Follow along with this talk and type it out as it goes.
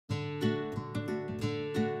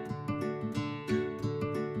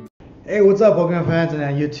Hey, what's up, Pokemon fans and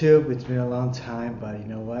on YouTube? It's been a long time, but you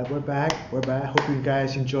know what? We're back. Hope you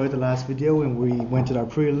guys enjoyed the last video when we went to our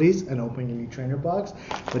pre-release and opened a new trainer box.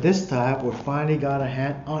 But this time, we finally got a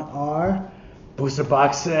hand on our booster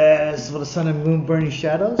boxes for the Sun and Moon Burning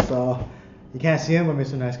Shadow. So you can't see him, but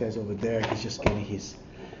Mr. Nice Guy's over there. He's just getting his.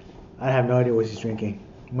 I have no idea what he's drinking.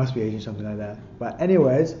 He must be aging something like that. But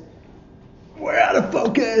anyways, we're out of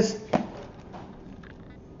focus.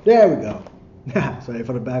 There we go. Sorry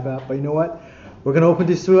for the back up, but you know what? We're gonna open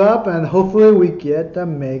these two up, and hopefully we get the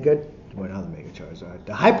Mega. Well, not the Mega Charizard,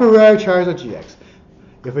 the Hyper Rare Charizard GX.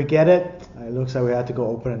 If we get it, it looks like we have to go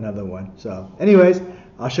open another one. So, anyways,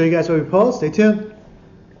 I'll show you guys what we pull. Stay tuned.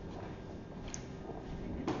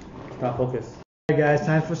 Not focus. Alright, guys,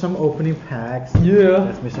 time for some opening packs. Yeah.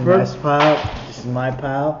 That's Mr. Nice pile. This is my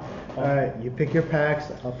pile. Alright, you pick your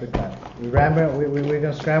packs. I'll pick mine. We're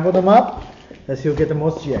gonna scramble them up. Let's see who'll get the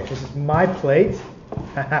most GX. This is my plate.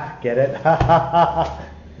 Get it?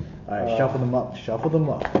 Alright, shuffle them up. Shuffle them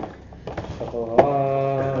up.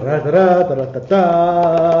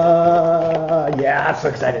 Yeah, I'm so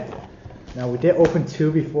excited. Now, we did open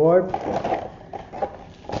two before.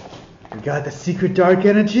 We got the Secret Dark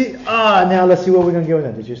Energy. Now let's see what we're going to get with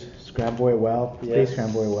them. Did you scramble it well? Yes. Please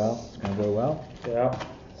scramble it well. Scramble it well. Yeah.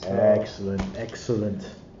 Excellent. Excellent.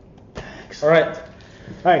 Alright.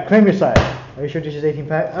 Alright, claim your side. Are you sure this is 18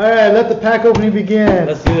 pack? Alright, let the pack opening begin.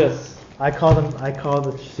 Let's do this. I call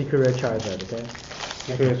the Secret Rare Charizard, okay?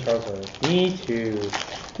 Secret Rare Charizard. Me too.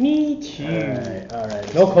 Me too.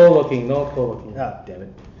 Alright. No cold looking. No cold looking. Oh, damn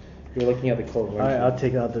it. You're looking at the cold. Alright, I'll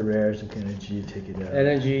take out the rares and energy. You take it out.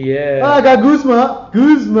 Energy, yeah. I got Guzma.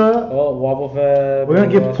 Guzma. Oh, Wobbuffet. We're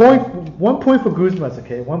gonna give 1 point for Guzmas,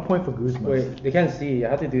 okay? 1 point for Guzmas. Wait, they can't see. I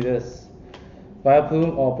have to do this.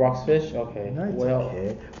 Vileplume or Broxfish? Okay. No, it's well,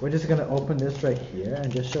 okay. We're just gonna open this right here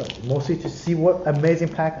and just show it. Mostly to see what amazing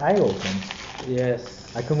pack I opened.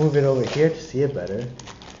 yes. I can move it over here to see it better.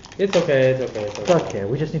 It's okay. It's okay. It's okay.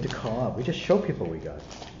 We just need to call up. We just show people we got.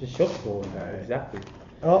 Just show people. Alright. Exactly.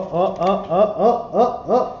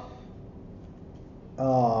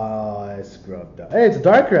 Oh, it's scrubbed up. Hey, it's a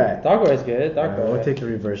Darkrai. Darkrai is good. Darkrai. We'll take the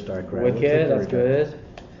reverse Darkrai. Wicked. That's good.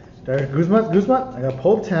 Guzman. I got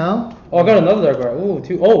Pulled Town. Oh, I got another Darkrai. Ooh,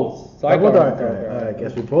 two. Oh, so I Double got Darkrai. I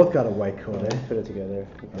guess we both got a white coat, eh? Put it together.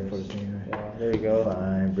 Yeah, there you go.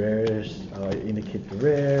 Fine, rares. Indicate the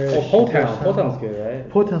rares. Oh, Pull Town's good, right?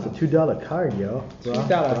 Pull Town's a $2 card, yo. $2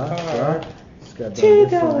 card.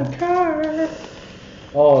 $2 card.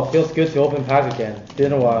 Oh, it feels good to open pack again. It's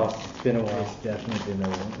been a while. It's definitely been a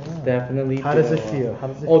while. Definitely. How does it feel?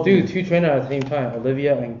 Oh, dude, two trainers at the same time.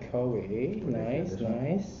 Olivia and Koei. Nice.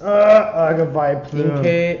 I got Vileplume.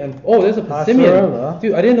 Inkay and there's a Persimmon.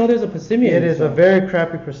 Dude, I didn't know there's a Persimmon. It is a very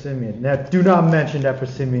crappy Persimmon. Now, do not mention that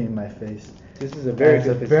Persimmon in my face. This is a very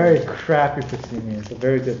good very crappy Persimmon. It's a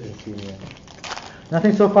very good Persimmon.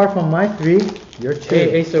 Nothing so far from my 3. Your 2.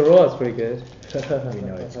 Hey, Acerola is pretty good. We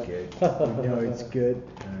know it's good. We know it's good.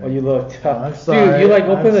 Right. Oh, you looked. I'm sorry. Dude, you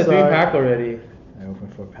opened the 3-pack already. I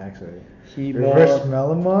opened 4 packs already. Reverse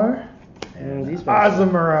Melamar. And these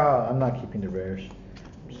Azumarill. I'm not keeping the rares.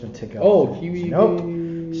 I'm just gonna take out. Oh, Kiwi. Nope.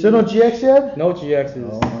 Still no GX yet? No GXs.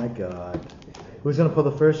 Oh my god. Who's gonna pull the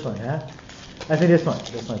first one, huh? I think this one.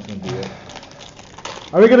 This one's gonna be it.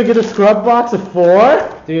 Are we gonna get a scrub box of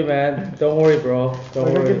 4? Dude, man, don't worry, bro. Don't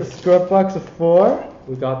worry. We're gonna get the scrub box of 4?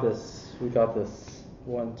 We got this.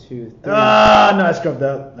 1, 2, 3. No, I scrubbed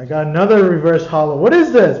out. I got another reverse hollow. What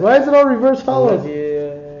is this? Why is it all reverse hollow?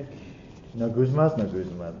 No Guzmas,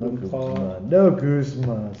 no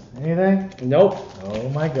Guzmas. Anything? Nope. Oh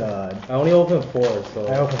my god. I only opened 4, so.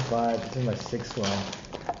 I opened 5. This is my 6th one.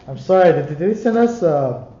 I'm sorry, did they send us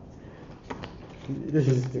this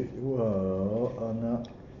is whoa, oh no.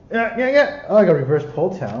 Yeah. Oh, I got reverse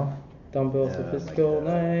Pull Town. Dumbbell Sophistico,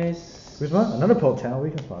 nice. Guzman, another Pull Town, we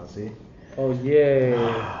can spawn, see. Oh yay.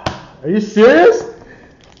 Are you serious?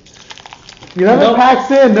 11 packs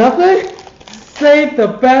in, nothing? Save the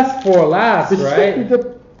best for last, right?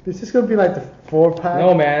 This is gonna be like the 4-pack.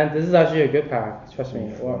 No man, this is actually a good pack. Trust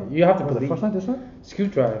me. You have to believe. The first one, this one?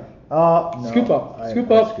 Scoop drive. No. Scoop up. This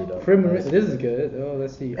is good. Oh,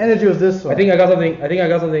 let's see. Energy was this one. I think I got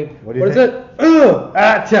something. What is it?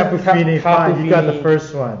 Tapu Fini. Fine, you got the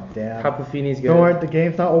first one. Damn. Tapu Fini's good. Don't worry, the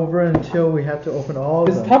game's not over until we have to open all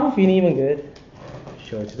of them. Is Tapu Fini even good?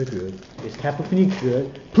 Show it to the group. Is Tapu Fini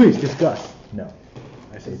good? Please discuss. No.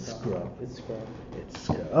 I say it's scrub. It's scrub. It's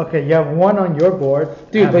scrub. Okay, you have 1 on your board.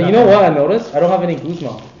 Dude, but you know what I noticed? I don't have any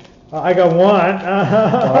Guzma. I got 1.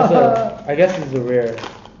 I guess it's a rare.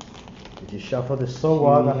 Did you shuffle this so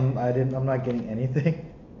well that I'm not getting anything?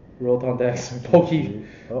 Rotom Dex. Pokey.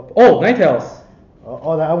 Oh, Ninetales.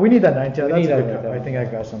 We need that 9 tail. We That's need a that good 9 card. tail. I think I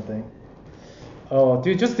got something. Oh,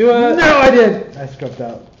 dude, just do it. No, I did. I scrubbed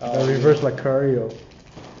out. Oh, The reverse Lucario.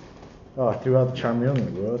 Oh, I threw out the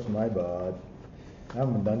Charmeleon, bro. It's my bad. I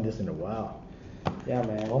haven't done this in a while. Yeah,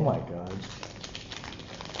 man. Oh my god.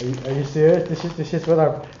 Are you serious? This is what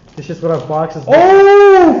our box is.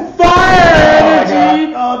 Oh, fire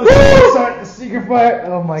energy! Oh, the secret fire.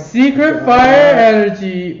 Oh my. Secret god. fire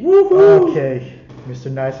energy. Woohoo! Okay,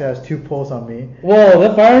 Mr. Nice has 2 pulls on me. Whoa,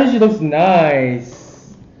 that fire energy looks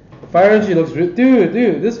nice. The fire energy looks dude.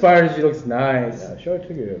 This fire energy looks nice. Yeah, sure,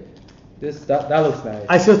 took it. That looks nice.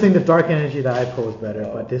 I still think the dark energy that I pull is better,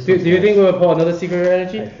 but this. Do you think we'll pull another secret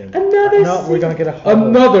energy? I think. Another. No, we're gonna get a hollow.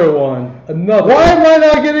 another one. Another. Why am I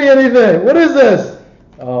not getting anything? What is this?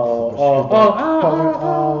 Oh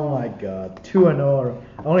my god. 2-0.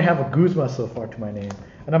 I only have a Guzma so far to my name.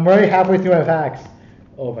 And I'm already halfway through my packs.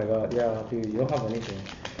 Oh my god, yeah, dude, you don't have anything.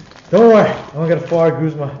 Don't worry, I'm gonna get a 4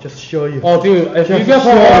 Guzma just to show you. Oh, dude, if you Just get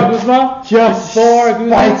show 4 you. Guzma, Just 4 Guzma,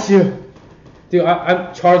 fight you. Dude,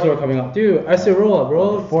 I'm Charizard coming up. Dude, I see roll,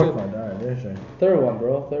 bro. Fourth one, alright, there's one. Third one,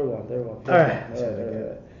 bro. Third one. Alright.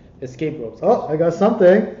 Escape ropes. Oh, I got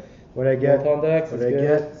something. What'd I get? Bolt on decks, What'd I it's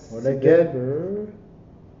get? good. What'd I It's get? good.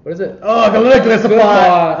 What is it? Oh, I got another Good Glycerin.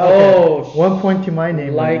 pot. Oh, 1 point to my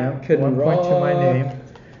name. like man. can 1 point to my rock. name.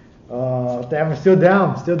 Damn, I'm still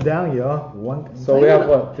down, yo. So we have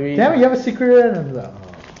what, 3? Damn it, you have a secret.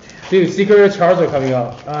 Dude, Secret Charizard coming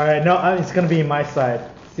up. Alright, no, it's gonna be my side.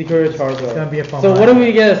 Secret Charizard. It's gonna be a fun So one. what if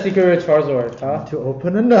we get a Secret Charizard, huh? To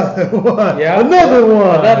open another one. Yeah. Another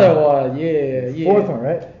one. Another one. Yeah. 4th one,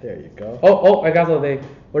 right? There you go. Oh, I got something.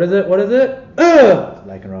 What is it?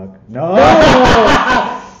 Like a rock. No.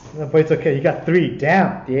 No, but it's okay. You got 3.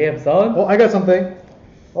 Damn. Damn, son. Oh, I got something.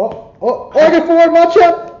 Oh, I got 4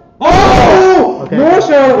 matchup. Oh! Okay. No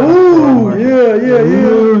shot. Ooh, yeah.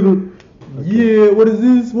 Yeah, what is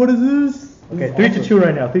this? Okay, 3-2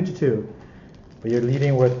 right now. 3-2. But you're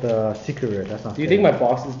leading with secret rare. That's not. Do you fair. think my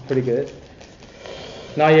box is pretty good?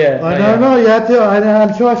 Not yet. No. You have to.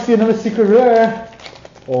 Until I see another secret rare.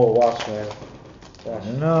 Oh, watch, man. Watch.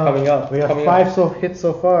 No. Coming up. We have coming 5 up. hits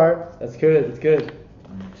so far. That's good. It's good.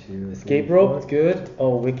 1, 2, Escape 3, rope. 4. It's good.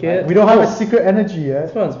 Oh, wicked. We don't have Oh, a secret energy yet.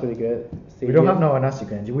 This one's pretty good. We don't have not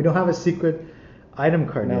secret energy. We don't have a secret item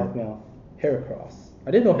card yet. No. Heracross. I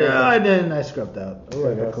didn't know No, I Heracross. didn't. I scrubbed out. Oh,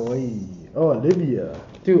 I got Kawaii. Oh, Olivia.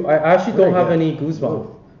 Dude, I actually What don't I have got? any Guzma.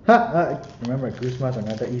 Oh. Remember, Guzmas are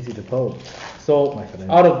not that easy to pull. So My friend.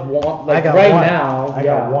 out of one, like I got right one. now, I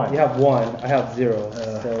got one. You have 1. I have 0.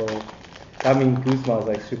 So that means Guzma is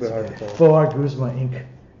like super hard to pull. 4 Guzma Inc.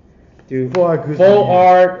 Dude, 4 Guzma. full Inc.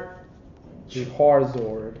 art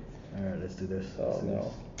Charizard. Alright, let's do this. Oh, Let's do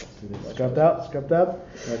no. this. Scrubbed out. No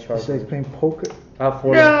This Charizard. guy's playing poker. I have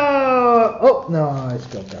 4 No! left. Oh, no, I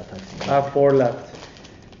scrubbed out. I have 4 left.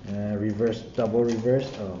 Reverse, double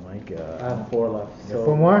reverse. Oh my I god. have 4 left. You got So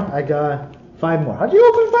 4 more? I got 5 more. How'd you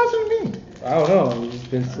open faster than me? I don't know. It's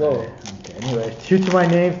just been slow. Okay, anyway, 2 to my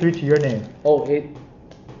name, 3 to your name. Oh,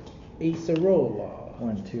 Acerola.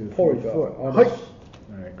 1, 2, 3, Porygon. 4. Oh, Hi. no.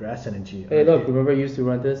 Alright, grass energy. Hey, look. Okay. Remember I used to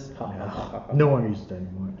run this? No one uses that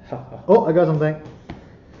anymore. Oh, I got something.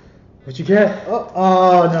 What you get?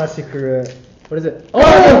 Oh, no, secret. What is it? Oh,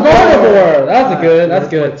 Gardevoir! That's a good. That's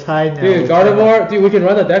We're good. tied now. Dude, We're Gardevoir. Dude, we can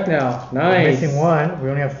run the deck now. We're Nice. missing 1. We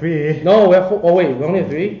only have 3. No, we have 4. Oh wait, we only have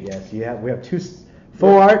 3. Yes, we have 2.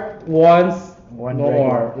 4 art. Once. 1 no regular.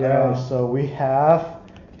 more. Yeah. Alright, so we have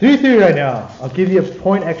 3-3 right now. I'll give you a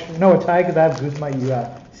point extra. No, a tie because I have Guzma. You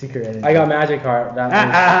got secret energy. I got Magic Heart.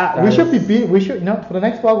 That We is- should be beat. We should no. For the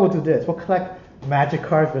next vlog, we'll do this. We'll collect magic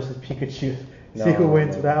cards versus Pikachu. See who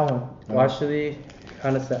wins that one. Well, actually,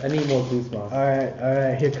 kind of sad. I need more Guzma. All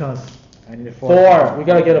right. Here comes. I need a 4. 4. We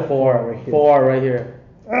gotta get a 4. Right here. 4 right here.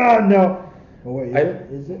 Oh no. Oh wait. I-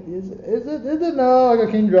 Is it? No, I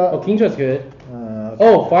got King drop. Oh, Kingdra's good. Okay.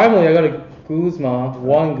 Oh, finally, I got a Guzma.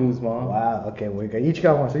 1 Guzma. Wow. Okay, each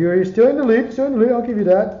got 1. So you're still in the lead. I'll give you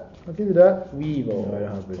that. Weevil. No, I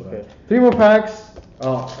don't have Guzma. Okay. 3 more packs.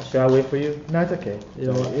 Oh, should I wait for you? No, it's okay.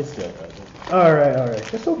 It's good. All right.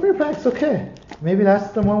 Just open your packs. Okay. Maybe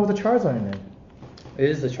that's the one with the Charizard in it. It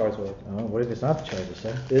is the Charizard. Oh, what if it's not the Charizard,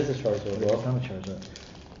 sir? It is the Charizard, What if it's bro. not the Charizard?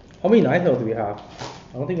 How many Ninetales do we have?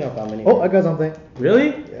 I don't think we have that many. Oh, I got something.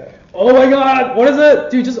 Really? Yeah. Oh my god! What is it?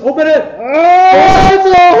 Dude, just open it!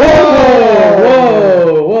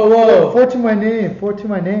 Whoa! 4 to my name. 4 to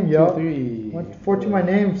my name, yo. 2, 3. 4 to my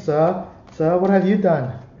name, sir. Sir, what have you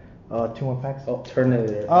done? 2 more packs. Oh,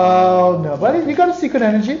 Terminator. Oh no, but you got a secret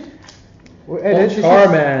energy.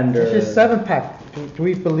 Charmander. This is 7 pack. Do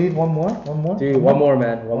we believe one more? Dude, one more,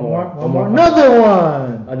 man. One more. Another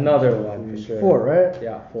one. Another one, for sure. 4, right?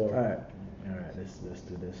 Yeah, 4. Alright, let's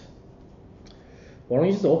do this. Why don't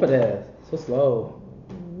you just open it? So slow.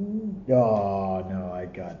 Oh no, I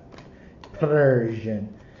got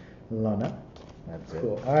Persian Lana. That's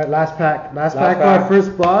Cool. it. All right, last pack. Last pack for our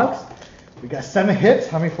first box. We got 7 hits.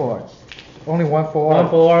 How many full arts? Only 1 full art. 1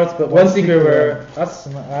 full arts, but 1 secret rare. That's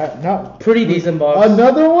no. pretty decent box.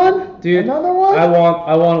 Another one, dude. Another one. I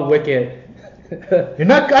want Wicket. You're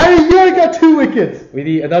not. You already got 2 wickets. We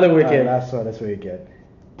need another Wicket. That's what you get.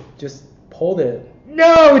 Just pulled it.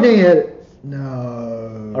 No, we didn't hit it.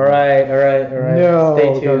 No. All right. No.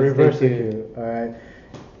 Stay tuned. Reverse Stay tuned. All right.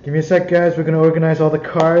 Give me a sec, guys. We're gonna organize all the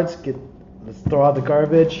cards. Let's throw out the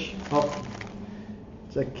garbage. Oh,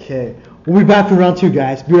 it's okay. We'll be back for round 2,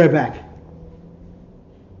 guys. Be right back.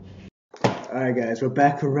 All right, guys. We're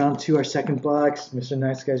back for round 2, our second box. Mr.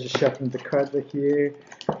 Nice Guys just shuffling the cards right here.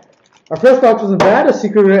 Our first box wasn't bad. A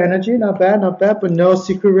secret rare energy, not bad, but no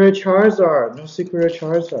secret rare Charizard. No secret rare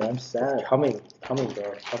Charizard. I'm sad. Coming,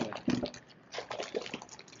 bro. Coming.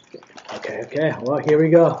 Okay. Well, here we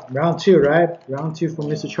go. Round 2, right? Round 2 for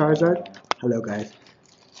Mr. Charizard. Hello, guys.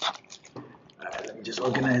 Alright, let me just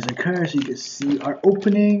organize our cards so you can see our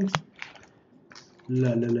openings.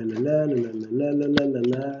 La la la la la la la la la la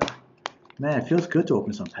la. Man, it feels good to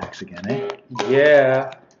open some packs again, eh?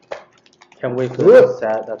 Yeah. Can't wait for the next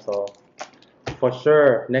set, that's all. For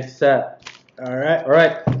sure. Next set. Alright.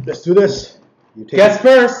 Let's do this. You take guess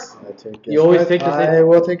first. You always take this. I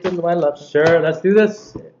will take this to my left. Sure, let's do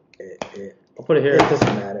this. I'll put it here. It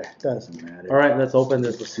doesn't matter. Alright, let's open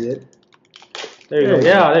this. You see it? There you go.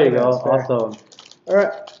 Yeah, there you go. That's fair. Awesome.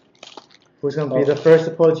 Alright. Who's going to be the first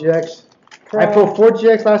to pull GX? I pulled 4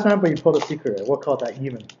 GX last time, but you pulled a secret rare. We'll call that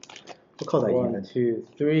even. We'll call that even. 1, 2,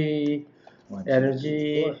 3. 1, 2,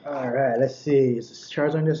 Energy. 3, 4. Alright, let's see. Is this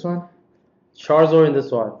Charizard in this one? Charizard in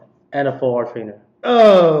this one. And a full art trainer.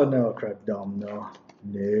 Oh, no. Crap, dumb. No.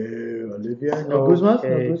 Olivia. No Guzmas?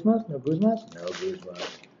 No Guzmas.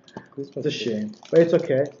 It's a shame. But it's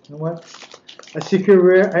okay. You know what? A secret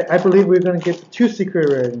rare. I believe we're going to get 2 secret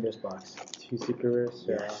rares in this box. 2 secret rares?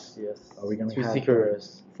 Yes. Are we going to 2 have secret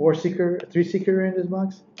rares? 3 secret rares in this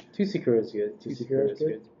box? 2 secret rares good. 2 secret rares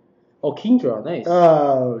good. Oh, Kingdra, nice.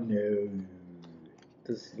 Oh, no.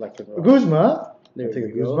 This is like a Guzma. There I'll take a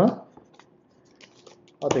you go. Guzma.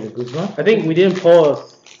 I'll take a Guzma. I think we didn't pull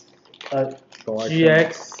a Go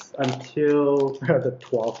GX until the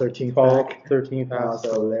 12, 13 12, pack. 13 That packs.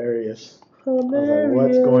 was hilarious. I was like,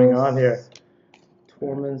 what's going on here?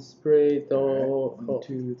 Torment Spray, though. 1,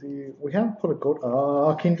 2, 3. We haven't put a gold.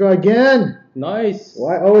 Oh, Kingdra again. Nice.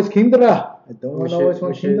 Why always Kingdra? I don't want always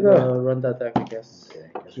want we should Kingdra. run that deck, I guess. Okay,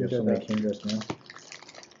 guess we have so many Kingdras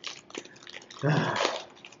now.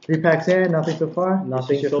 3 packs in, nothing so far.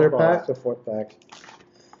 Nothing this is so your 3rd far. pack or 4th pack?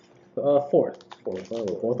 4th. Oh,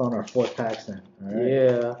 both on our 4th packs then. All right.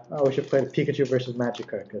 Yeah. Oh, we should play the Pikachu versus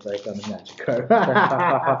Magikarp because I got a Magikarp.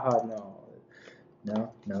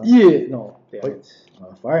 No. No. Yeah. No. Damn Wait. it.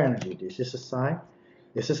 Fire energy. Is this a sign?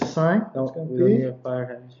 Is this a sign? No, It's gonna we don't be? need a fire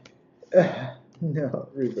energy. No.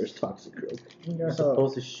 Reverse toxic growth. No. You're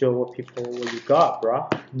supposed to show what you got, bro.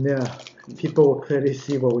 No. People will clearly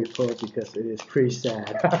see what we pulled because it is pretty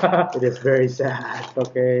sad. It is very sad.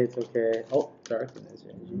 It's okay. Oh, dark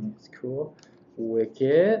energy. It's cool.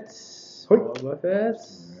 Wicket. Hold with it.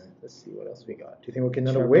 Let's see what else we got. Do you think we'll get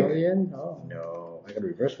another wick? Oh. No. I got a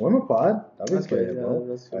reverse Wimmerpod. That'd That's be good. playable.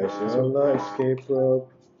 That's good. Isola, escape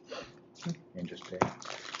rope. Interesting.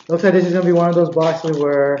 Looks like this is gonna be one of those boxes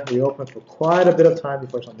where we open for quite a bit of time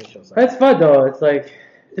before something shows up. It's fun though. It's like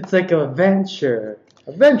an adventure.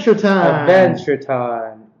 Adventure time.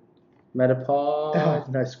 Metapod.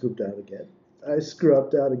 And I scooped out again. I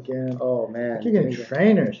scrubbed out again. Oh man. I keep getting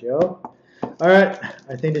trainers, yo. Alright,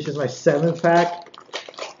 I think this is my 7th pack.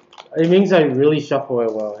 It means I really shuffle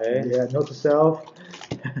it well, hey? Yeah, note to self.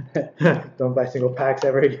 Don't buy single packs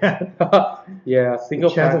ever again. Yeah, single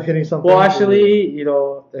chance pack. of hitting something. Well, actually,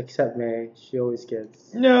 except May, she always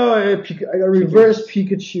gets. No, I got reverse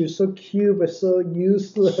Pikachu. So cute, but so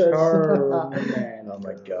useless. Charmander. Oh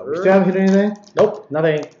my god. We still haven't hit anything? Nope,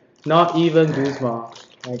 nothing. Not even Guzma.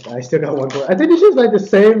 I still got one goal. I think this is like the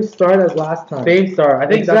same start as last time. Same start. I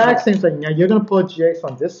think exact same thing. Now you're gonna pull GX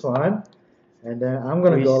on this one, and then I'm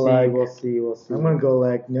gonna go like. We'll see. I'm gonna go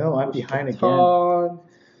like. No, I'm behind again.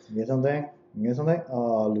 You get something?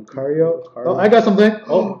 Oh, Lucario. Oh, I got something.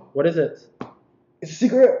 Oh, what is it? It's a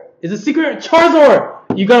secret. It's a secret Charizard.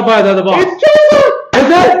 You gotta buy another box. It's Charizard. Is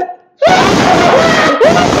it?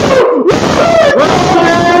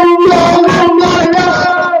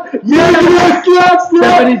 Yes,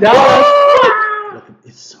 $70.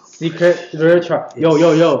 It's so Secret rare Charizard.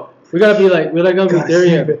 Yo. We gotta be like, we gotta be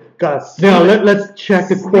serious. Now let's check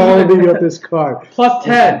the quality of this card. Plus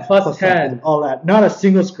 10, plus 10. All that. Not a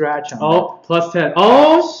single scratch on Oh, plus 10.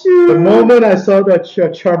 Oh, shoot. The moment I saw that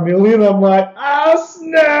Charmeleon, I'm like, ah,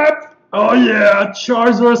 snap. Oh, yeah.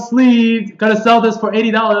 Charizard sleeve. Gotta sell this for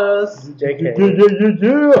 $80. JK.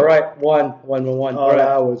 Yeah. All right, one. Oh, All right.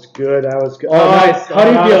 that was good. That was good. Oh, nice. How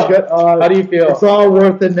do you feel? Good. How do you feel? It's all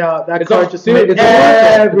worth it now. That card just made it's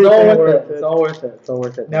everything all worth it. It's all worth it. It's all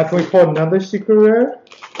worth it. Now, can we pull another secret rare?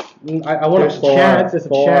 I want There's a chance. There's a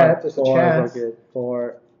chance. There's a chance.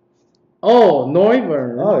 Four. Oh,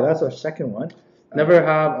 Noivern. Oh, that's our second one. Never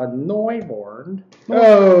have a Noivern.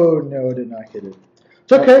 Oh, no, did not hit it.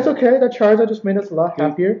 It's okay, it's okay. That Charizard just made us a lot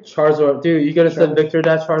happier. Charizard. Dude, you gotta send Victor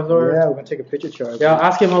that Charizard? Yeah, we're gonna take a picture, Charizard. Yeah,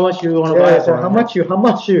 ask him how much you want to buy it for. How much you?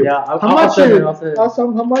 Yeah, how much you?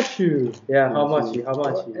 Awesome, how much you? Yeah, how much you?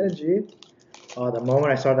 Energy. Oh, the moment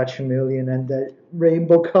I saw that Chameleon and that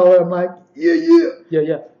rainbow color, I'm like,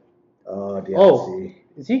 yeah. Oh, DLC. Oh,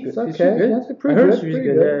 is he good? It's okay. Is he good? That's pretty I heard good. he's Pretty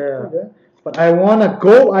good. Yeah. But I want a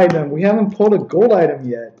gold item. We haven't pulled a gold item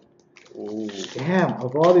yet. Ooh. Damn,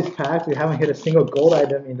 of all these packs, we haven't hit a single gold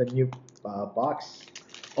item in the new box.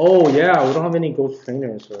 Oh, yeah, we don't have any gold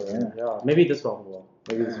trainers. So, yeah. Maybe this one will.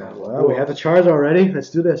 Well, we have the Charizard already. Let's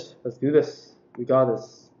do this. Let's do this. We got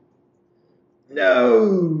this.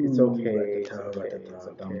 No! It's okay. It's okay.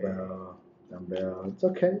 Dumbbell. It's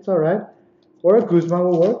okay. It's alright. Or a Guzman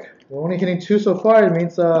will work. We're only hitting 2 so far. It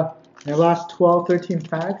means in the last 12, 13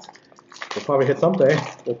 packs, we'll probably hit something.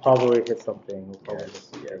 We'll probably hit something. Yes.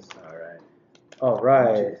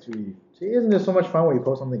 Alright. 2, 3. See, isn't this so much fun when you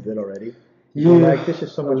post something good already? Yeah. Like, this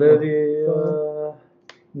is so much Olivia. fun.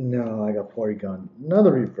 No, I got Porygon.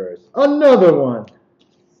 Another reverse. Another one.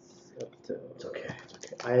 It's okay.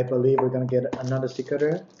 I believe we're gonna get another secret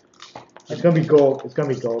rare. It's gonna be gold.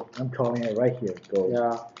 I'm calling it right here. Gold.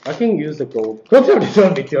 Yeah, I can use the gold. Don't tell me it's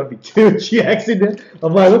gonna be 2 GX in it.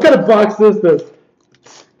 I'm like, what kind of box is this?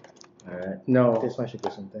 Alright. No. This one should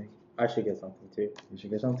get something. I should get something too. You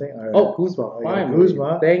should get something? Alright. Oh, Guzma. Finally.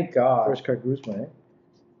 Guzma. Thank God. First card Guzma, eh?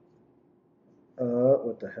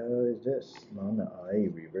 What the hell is this? Lana.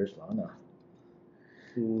 Reverse Lana.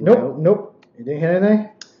 Nope. You didn't hit anything?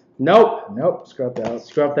 Nope. Scrubbed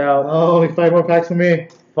out. Oh, only 5 more packs for me.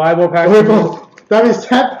 5 more packs. That means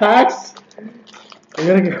 10 packs. We're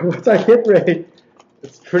gonna get, what's our hit rate?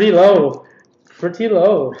 It's pretty low.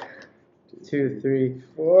 2, 3,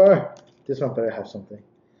 4. This one better have something.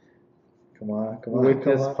 Come on.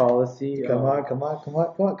 Witness policy. Come on.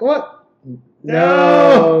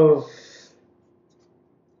 No.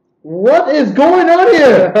 What is going on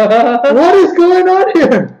here?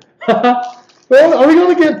 Well, are we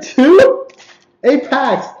gonna get 2? 8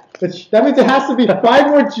 packs. That means it has to be 5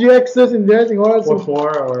 more GXs in there in order to... Or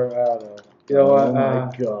 4, or I don't know. You know what? Oh my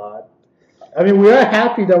God. I mean, we are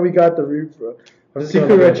happy that we got the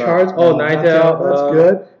secret red charge. Oh, Ninetale. That's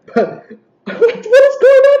good. But what is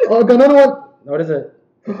going on? Oh, got another one. What is it?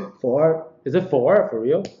 4. Is it 4 for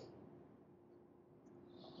real?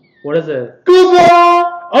 What is it?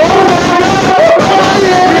 Guzma! Oh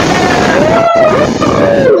yeah!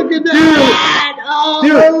 Look at that!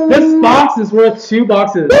 Dude, this box is worth 2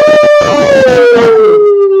 boxes.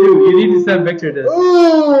 Dude, you need to send Victor this.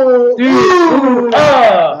 Dude.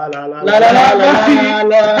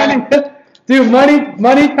 Dude,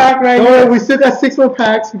 money pack right here. We still got 6 more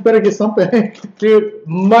packs. We better get something. Dude,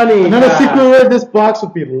 money. Another secret word. This box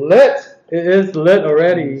would be lit. It is lit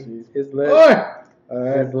already. It's lit. Alright.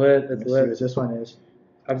 It's lit. It's lit. This one is.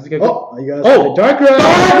 I'm just gonna go. You got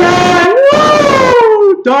Darkrai!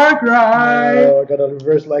 Woo! Darkrai! No, I got a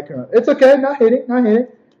reverse Lycanroc. It's okay, not hitting. Dude,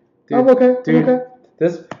 I'm okay.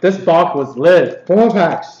 This box was lit. 4 more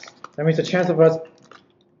packs. That means a chance of us.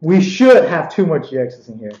 We should have 2 more GXs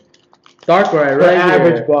in here. Darkrai, right here.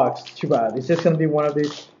 Average box. Too bad. It's just gonna be one of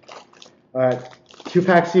these. Alright, 2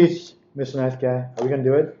 packs each. Mr. Nice Guy. Are we gonna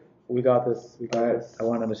do it? We got this. This. I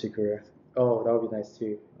want another secret rare. Oh, that would be nice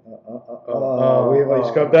too. We've already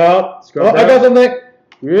scrubbed out. I got something.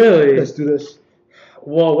 Really? Let's do this.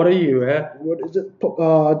 Whoa, what are you, eh? What is it?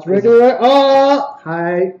 It's regular.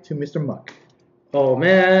 Hi to Mr. Muck. Oh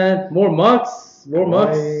man, more mucks.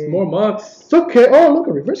 It's okay. Oh, look,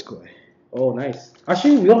 a reverse Koi. Oh, nice.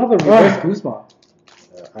 Actually, we don't have a reverse Guzma.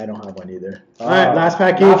 I don't have one either. Alright, last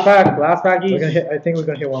pack each. Last pack each. I think we're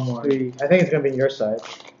gonna hit 1 more. 3. I think it's gonna be on your side.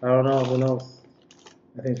 I don't know. Who knows?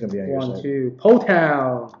 I think it's gonna be on your side. 1, 2.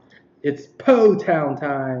 Po-Town. It's Po-Town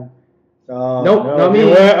time. Nope, not me.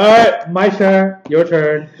 Alright, my turn. Your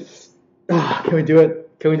turn. Can we do it?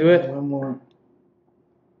 1 more.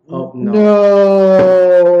 Oh,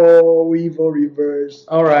 no. No, evil reverse.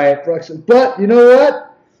 Alright. But you know what?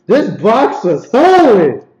 This box was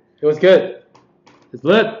holy. It was good. It's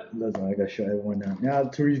lit. Listen, I gotta show everyone now. Now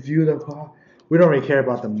to review the box, we don't really care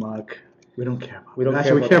about the mug. We don't care about. We don't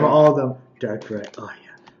Actually, care we care about about all of them. Dark red. Oh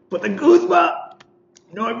yeah. But the Goosebump.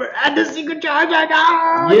 Norbert and the secret Charizard.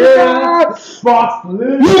 Yeah. Box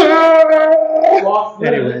lit. Yeah. Box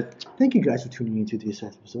lit. Anyways, thank you guys for tuning into this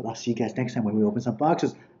episode. I'll see you guys next time when we open some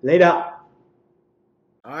boxes. Later.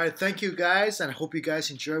 Alright, thank you guys, and I hope you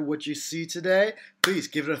guys enjoyed what you see today. Please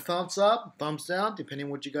give it a thumbs up, thumbs down, depending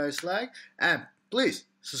on what you guys like. And please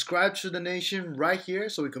subscribe to the nation right here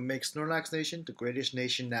so we can make Snorlax Nation the greatest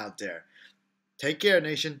nation out there. Take care,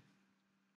 nation.